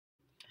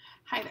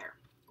Hi there.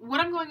 What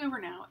I'm going over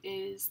now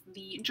is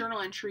the journal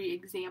entry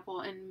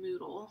example in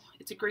Moodle.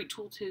 It's a great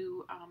tool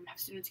to have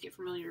students get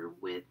familiar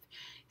with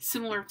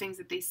similar things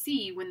that they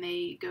see when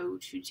they go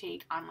to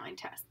take online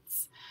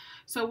tests.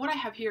 So what I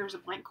have here is a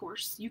blank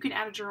course. You can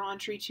add a journal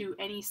entry to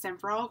any STEM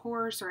for All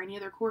course or any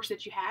other course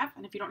that you have.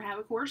 And if you don't have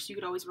a course, you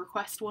could always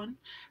request one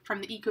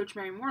from the eCoach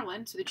Mary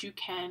Moreland so that you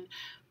can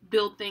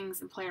build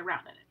things and play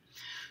around in it.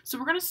 So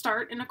we're going to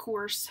start in a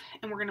course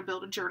and we're going to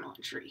build a journal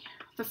entry.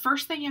 The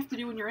first thing you have to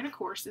do when you're in a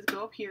course is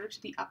go up here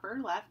to the upper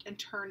left and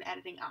turn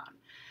editing on.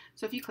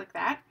 So if you click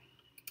that,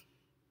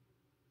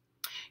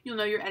 you'll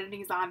know your editing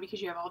is on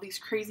because you have all these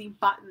crazy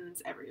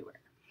buttons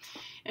everywhere.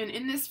 And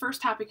in this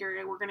first topic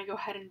area, we're going to go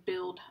ahead and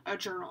build a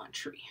journal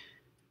entry.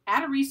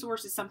 Add a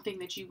resource is something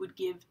that you would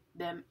give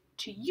them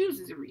to use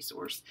as a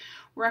resource.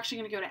 We're actually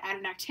going to go to add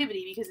an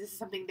activity because this is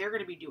something they're going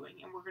to be doing,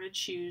 and we're going to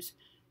choose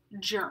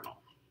journal.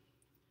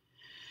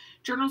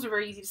 Journals are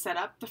very easy to set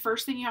up. The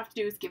first thing you have to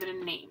do is give it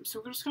a name. So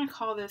we're just going to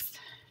call this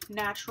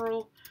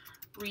Natural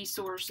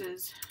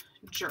Resources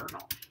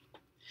Journal.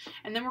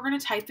 And then we're going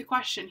to type the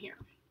question here.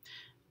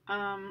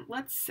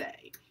 Let's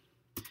say,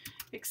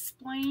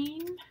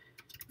 explain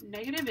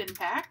negative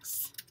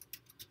impacts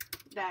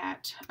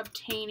that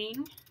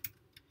obtaining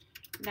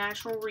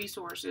natural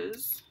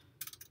resources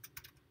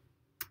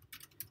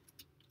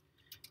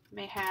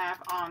may have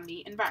on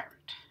the environment.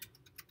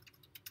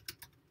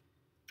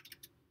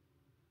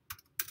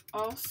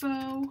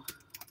 Also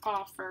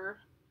offer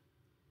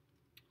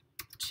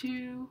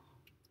 2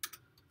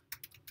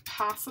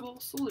 possible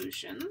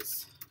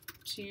solutions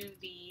to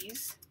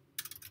these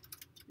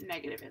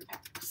negative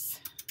impacts.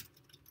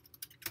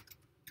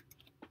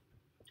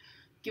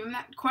 Give them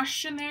that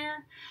question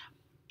there.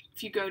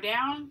 If you go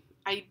down,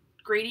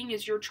 grading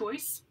is your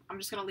choice. I'm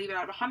just going to leave it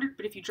out of 100,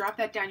 but if you drop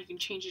that down, you can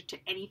change it to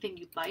anything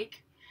you'd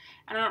like.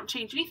 And I don't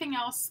change anything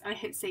else, and I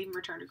hit save and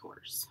return to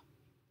course.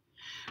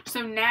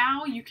 So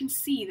now you can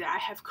see that I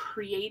have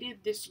created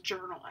this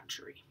journal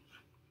entry.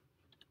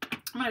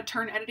 I'm going to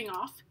turn editing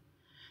off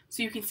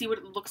so you can see what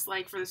it looks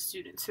like for the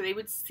students. So they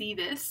would see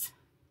this,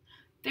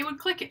 they would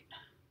click it.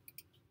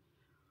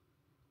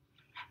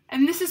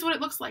 And this is what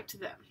it looks like to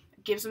them.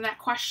 It gives them that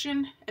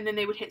question, and then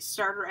they would hit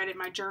start or edit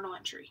my journal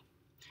entry.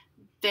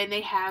 Then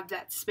they have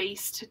that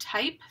space to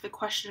type. The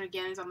question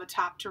again is on the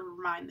top to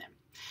remind them.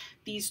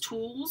 These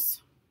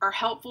tools are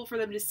helpful for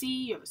them to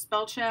see. You have a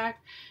spell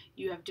check,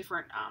 you have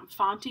different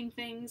fonting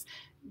things,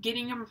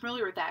 getting them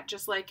familiar with that,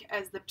 just like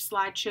as the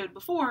slide showed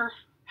before,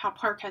 how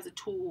Park has a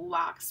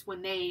toolbox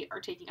when they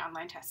are taking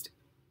online testing.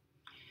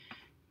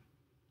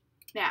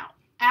 Now,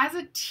 as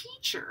a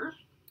teacher,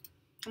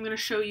 I'm going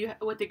to show you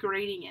what the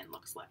grading in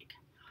looks like.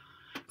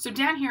 So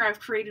down here, I've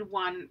created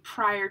one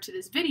prior to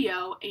this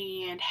video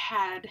and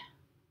had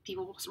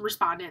people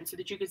respond in so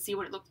that you could see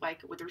what it looked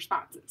like with the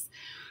responses.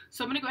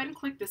 So I'm going to go ahead and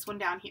click this one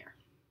down here.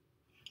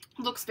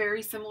 Looks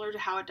very similar to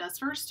how it does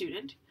for a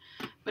student,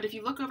 but if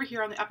you look over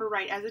here on the upper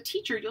right as a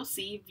teacher, you'll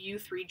see view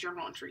 3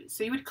 journal entries.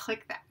 So you would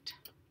click that.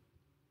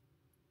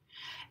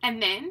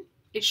 And then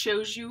it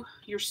shows you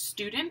your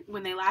student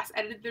when they last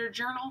edited their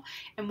journal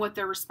and what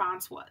their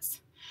response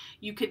was.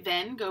 You could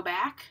then go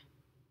back,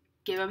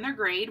 give them their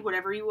grade,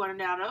 whatever you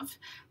wanted out of.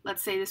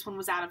 Let's say this one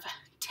was out of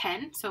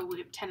 10, so we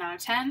have 10 out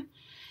of 10,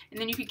 and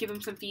then you could give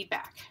them some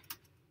feedback.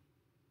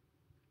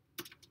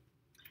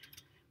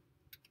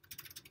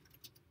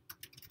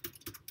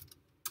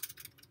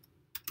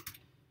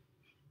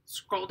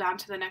 Scroll down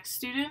to the next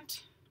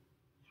student,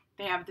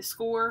 they have the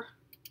score,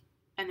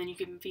 and then you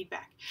give them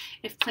feedback.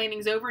 If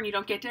planning's over and you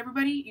don't get to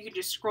everybody, you can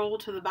just scroll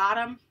to the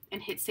bottom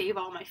and hit save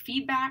all my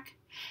feedback.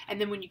 And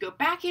then when you go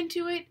back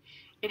into it,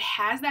 it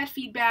has that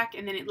feedback,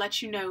 and then it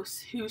lets you know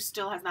who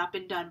still has not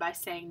been done by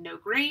saying no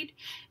grade.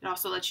 It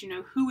also lets you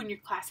know who in your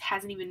class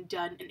hasn't even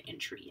done an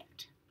entry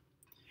yet.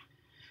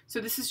 So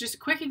this is just a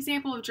quick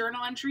example of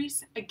journal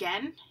entries.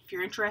 Again, if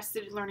you're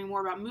interested in learning more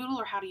about Moodle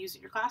or how to use it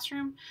in your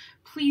classroom,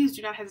 please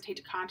do not hesitate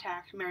to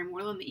contact Mary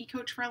Moreland, the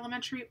eCoach for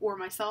Elementary, or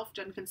myself,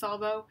 Jen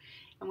Consalvo,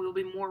 and we will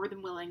be more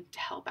than willing to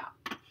help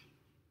out.